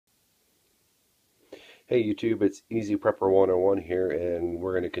Hey YouTube, it's Easy Prepper 101 here, and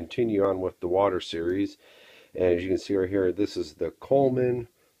we're going to continue on with the water series. And as you can see right here, this is the Coleman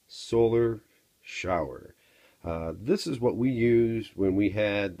solar shower. This is what we used when we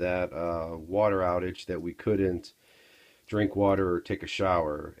had that water outage that we couldn't drink water or take a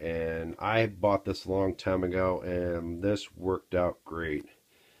shower. And I bought this a long time ago, and this worked out great.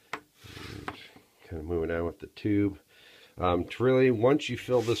 Kind of moving on with the tube. Once you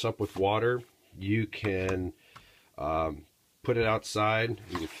fill this up with water, you can put it outside.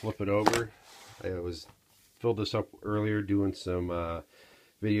 You can flip it over. I was filled this up earlier doing some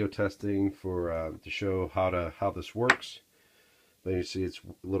video testing for to show how this works. But you see it's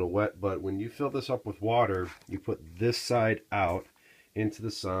a little wet. But when you fill this up with water, you put this side out into the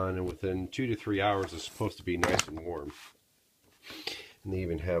sun, and within 2 to 3 hours, it's supposed to be nice and warm. And they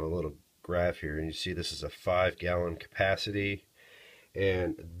even have a little graph here, and you see this is a 5-gallon capacity.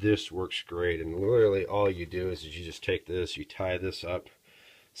 And this works great. And literally all you do is you just take this, you tie this up,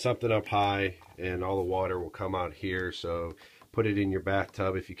 something up high, and all the water will come out here. So put it in your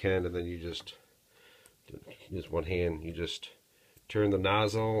bathtub if you can, and then you just one hand, you just turn the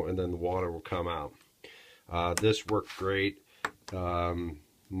nozzle, and then the water will come out. This worked great. Another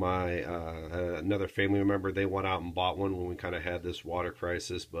family member, they went out and bought one when we kind of had this water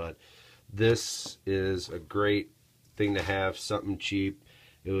crisis, but this is a great thing to have, something cheap.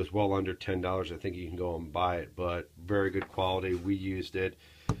 It was well under $10. I think you can go and buy it, but very good quality. We used it.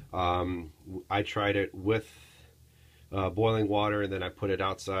 I tried it with boiling water, and then I put it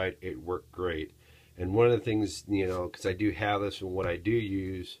outside. It worked great. And one of the things, you know, because I do have this, and what I do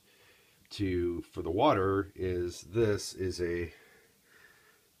use for the water is this is a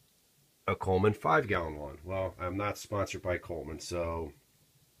Coleman 5-gallon one. Well, I'm not sponsored by Coleman, so,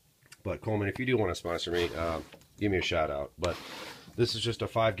 but Coleman, if you do want to sponsor me, give me a shout out. But this is just a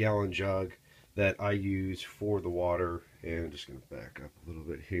 5-gallon jug that I use for the water. And I'm just going to back up a little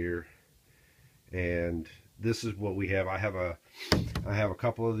bit here. And this is what we have. I have a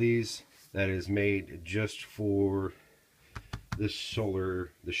couple of these that is made just for this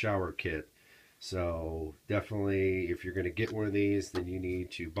the shower kit. So definitely, if you're going to get one of these, then you need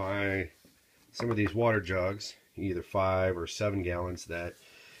to buy some of these water jugs, either 5 or 7 gallons, that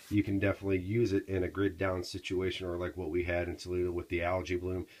you can definitely use it in a grid down situation, or like what we had in Toledo with the algae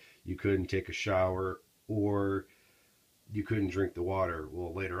bloom. You couldn't take a shower or you couldn't drink the water.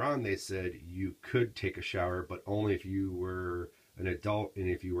 Well, later on they said you could take a shower, but only if you were an adult and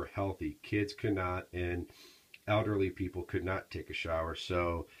if you were healthy. Kids could not, and elderly people could not take a shower.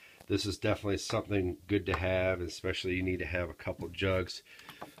 So this is definitely something good to have, especially you need to have a couple jugs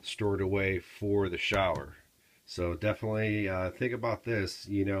stored away for the shower. So definitely think about this,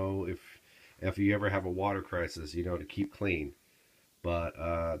 you know, if you ever have a water crisis, you know, to keep clean. But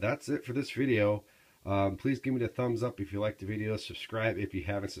that's it for this video. Please give me the thumbs up if you like the video. Subscribe if you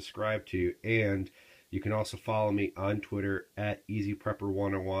haven't subscribed to. And you can also follow me on Twitter at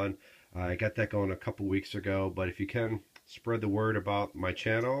EasyPrepper101. I got that going a couple weeks ago. But if you can, spread the word about my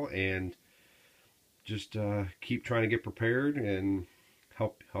channel, and just keep trying to get prepared and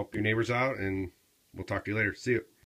help your neighbors out. And we'll talk to you later. See you.